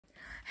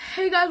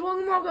Hey guys,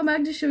 welcome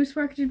back to Show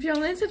Spark YouTube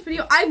channel. In this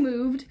video, I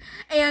moved,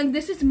 and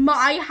this is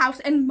my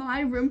house and my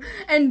room,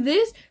 and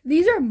these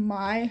are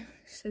my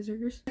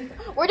scissors.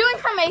 We're doing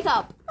her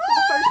makeup for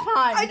the first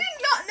time. I did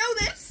not know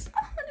this.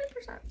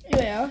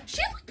 100%. Yeah. She's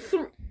like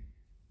 3.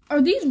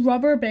 Are these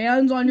rubber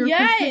bands on your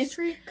Christmas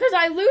tree? Because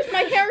I lose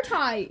my hair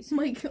ties. Oh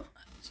my gosh.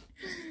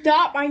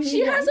 Stop, I need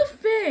She them. has a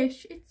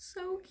fish. It's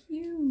so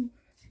cute.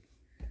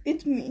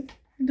 It's me.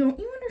 Don't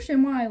you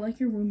understand why I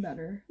like your room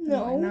better?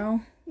 No.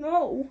 No.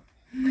 No.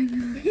 Oh my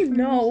god.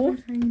 No.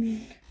 So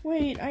tiny.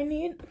 Wait, I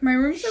need... My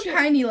room's so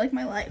tiny, like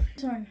my life.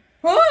 Sorry.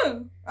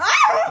 Oh!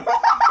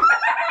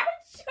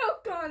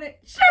 Choke on it.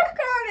 Choke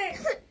on it.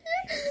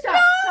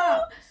 Stop.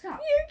 No!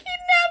 Stop. You're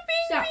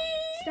kidnapping Stop. me!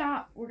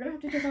 Stop. We're going to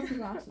have to take off your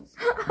glasses.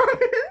 No!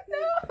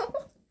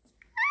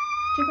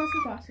 Take off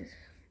your glasses.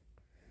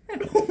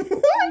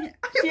 What?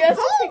 She has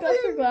to take off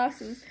her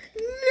glasses.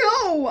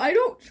 No, I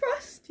don't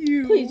trust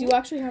you. Please, you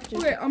actually have to.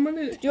 Okay, I'm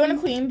gonna... Do you want a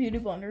clean beauty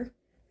blender?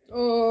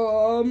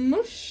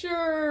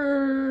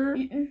 Sure.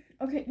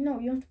 Okay, no,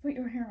 you have to put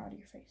your hair out of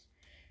your face.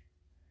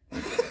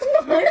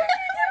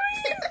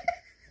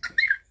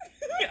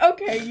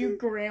 Okay, you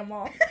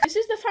grandma. This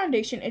is the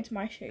foundation. It's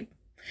my shade.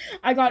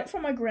 I got it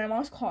from my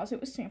grandma's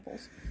closet with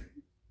samples.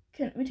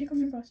 Can we take off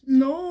your glasses?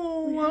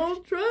 No, I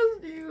don't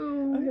trust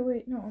you. Okay,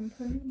 wait. No, I'm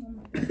putting them on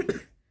my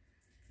face.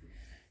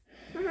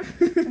 Are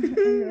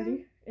you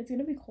ready? It's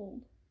gonna be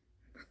cold.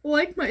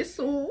 Like my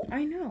soul.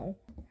 I know.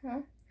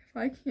 Huh? If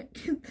I can't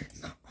get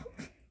this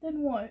off.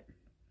 Then what?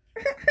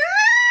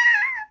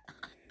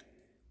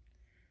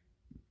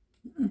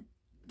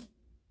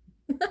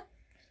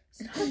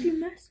 Stop, you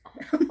mess up.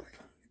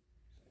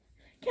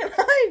 Can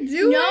I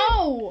do it?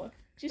 No!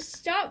 Just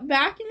stop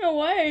backing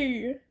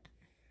away.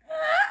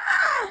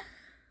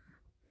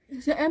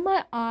 Is it in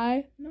my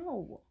eye?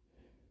 No.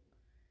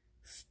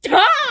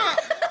 Stop!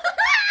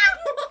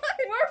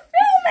 We're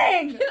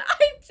filming! Can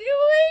I do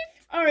it?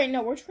 Alright,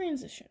 no, we're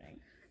transitioning.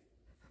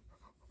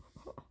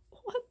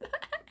 What the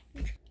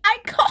heck? I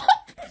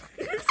coughed.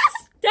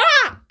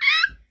 Stop!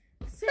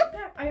 Sit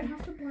back. I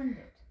have to blend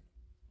it.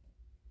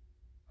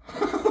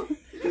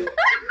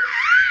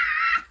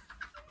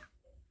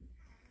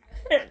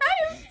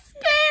 I'm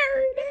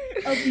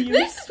scared. Abuse.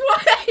 This is why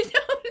I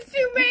don't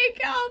do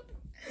makeup.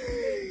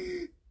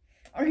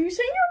 Are you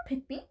saying you're a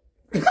pick-me?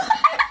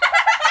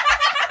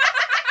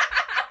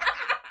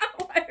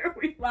 Why are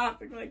we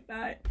laughing like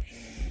that?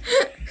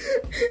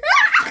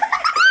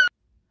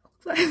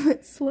 I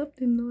haven't slept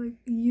in like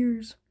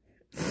years.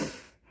 I'm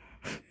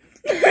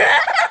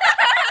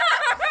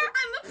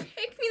a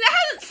pick-me that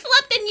hasn't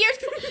slept in years.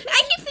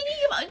 I keep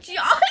thinking about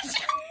Josh.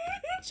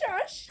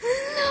 Josh.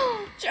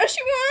 Josh,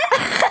 you want?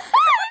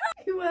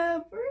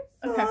 Whoever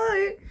saw Okay.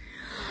 it.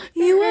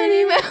 You wouldn't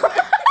even. What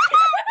the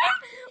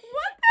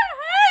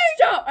heck?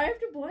 Stop. I have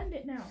to blend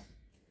it now.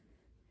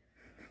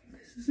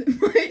 This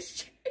isn't my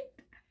shade.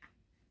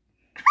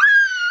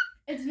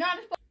 It's not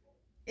as...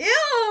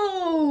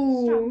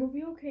 Ew. Stop. We'll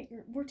be okay.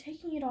 We're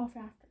taking it off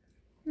after.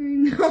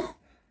 No.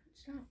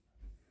 Stop.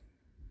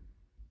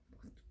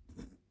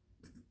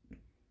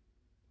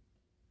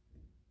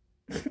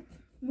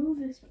 Move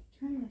this way.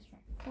 Turn this way.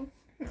 Oh.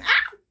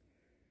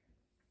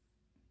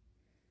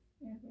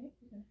 Yeah, wait.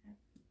 You're gonna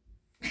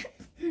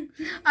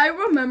have... I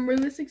remember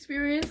this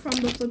experience from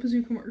the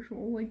Flipazoo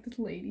commercial. Like this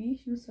lady,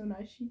 she was so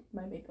nice. She did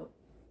my makeup.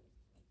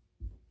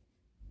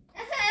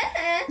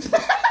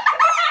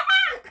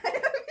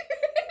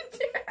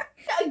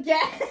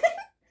 Again?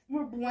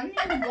 We're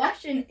blending the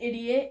blush in,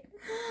 idiot.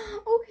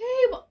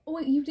 Okay, but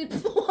wait, you did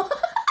what?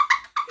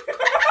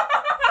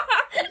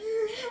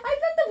 I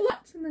thought the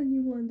blush and then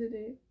you blended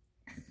it.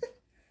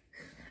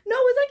 No,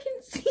 is that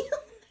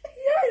concealed?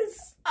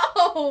 Yes.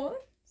 Oh.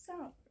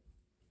 Stop.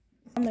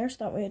 On there, so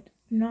that way it's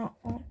not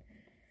on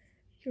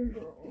your...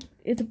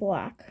 It's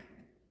black.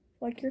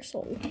 Like your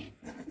soul.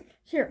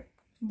 Here.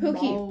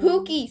 Pookie. No.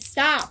 Pookie,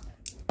 stop.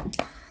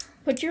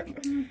 Put your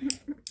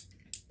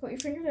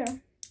finger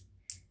there.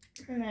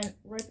 And then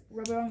rub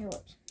it on your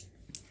lips.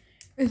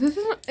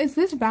 Is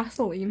this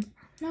Vaseline?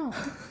 No.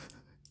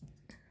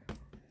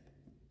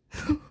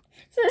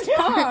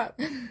 Stop.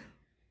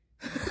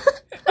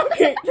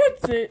 Okay,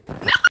 that's it.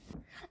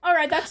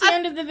 Alright, that's the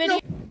end of the video.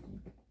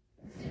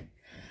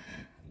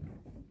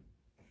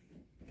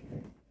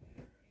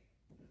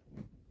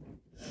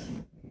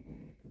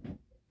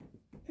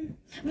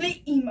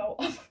 The emo.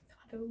 Oh my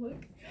god,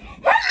 look.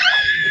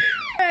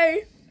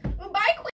 Hey.